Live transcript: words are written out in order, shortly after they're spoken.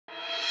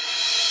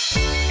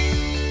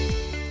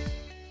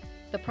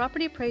The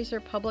Property Appraiser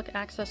public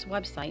access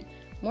website,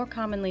 more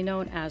commonly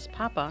known as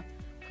PAPA,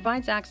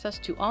 provides access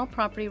to all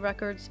property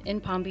records in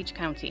Palm Beach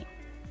County.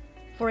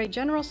 For a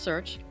general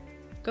search,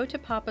 go to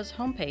PAPA's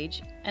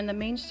homepage and the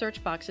main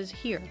search box is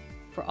here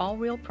for all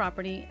real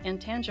property and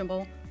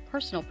tangible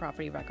personal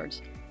property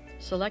records.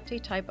 Select a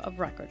type of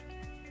record.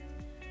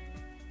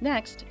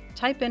 Next,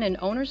 type in an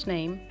owner's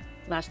name,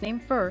 last name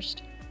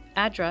first,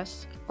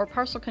 address, or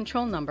parcel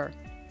control number,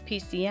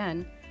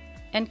 PCN,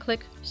 and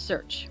click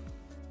Search.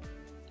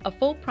 A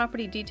full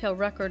property detail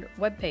record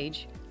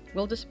webpage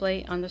will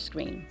display on the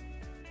screen.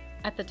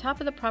 At the top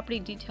of the property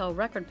detail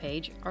record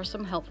page are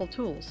some helpful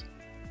tools.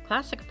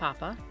 Classic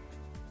PAPA,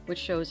 which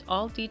shows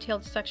all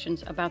detailed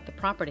sections about the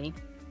property.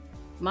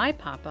 My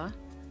PAPA,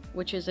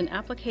 which is an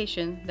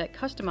application that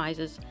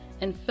customizes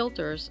and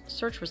filters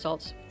search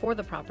results for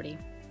the property.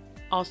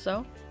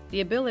 Also,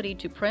 the ability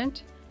to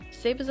print,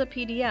 save as a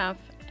PDF,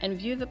 and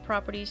view the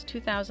property's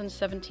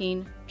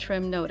 2017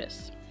 trim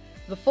notice.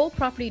 The full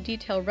property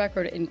detail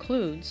record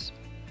includes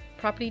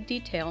property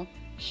detail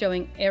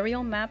showing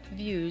aerial map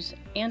views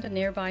and a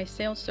nearby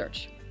sales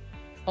search,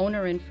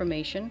 owner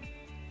information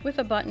with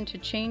a button to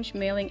change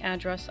mailing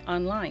address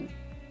online,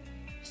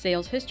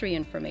 sales history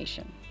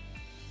information,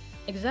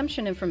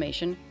 exemption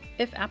information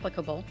if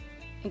applicable,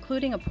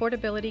 including a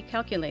portability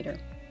calculator,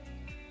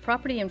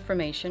 property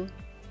information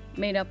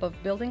made up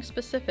of building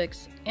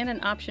specifics and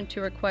an option to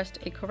request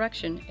a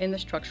correction in the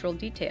structural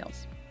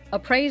details,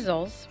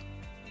 appraisals,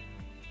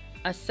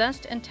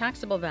 assessed and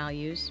taxable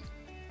values,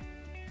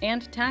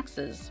 and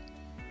taxes.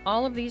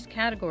 All of these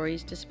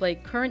categories display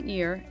current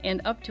year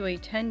and up to a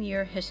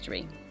 10-year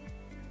history.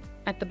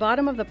 At the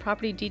bottom of the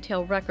property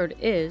detail record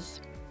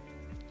is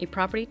a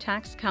property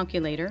tax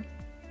calculator,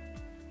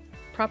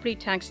 property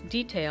tax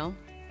detail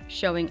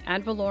showing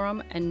ad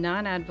valorem and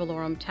non-ad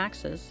valorem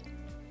taxes,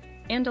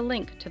 and a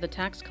link to the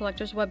tax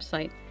collector's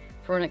website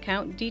for an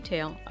account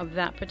detail of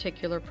that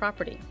particular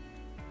property.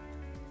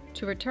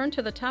 To return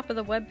to the top of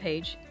the web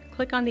page,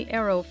 click on the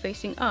arrow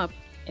facing up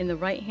in the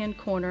right-hand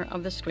corner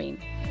of the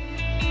screen.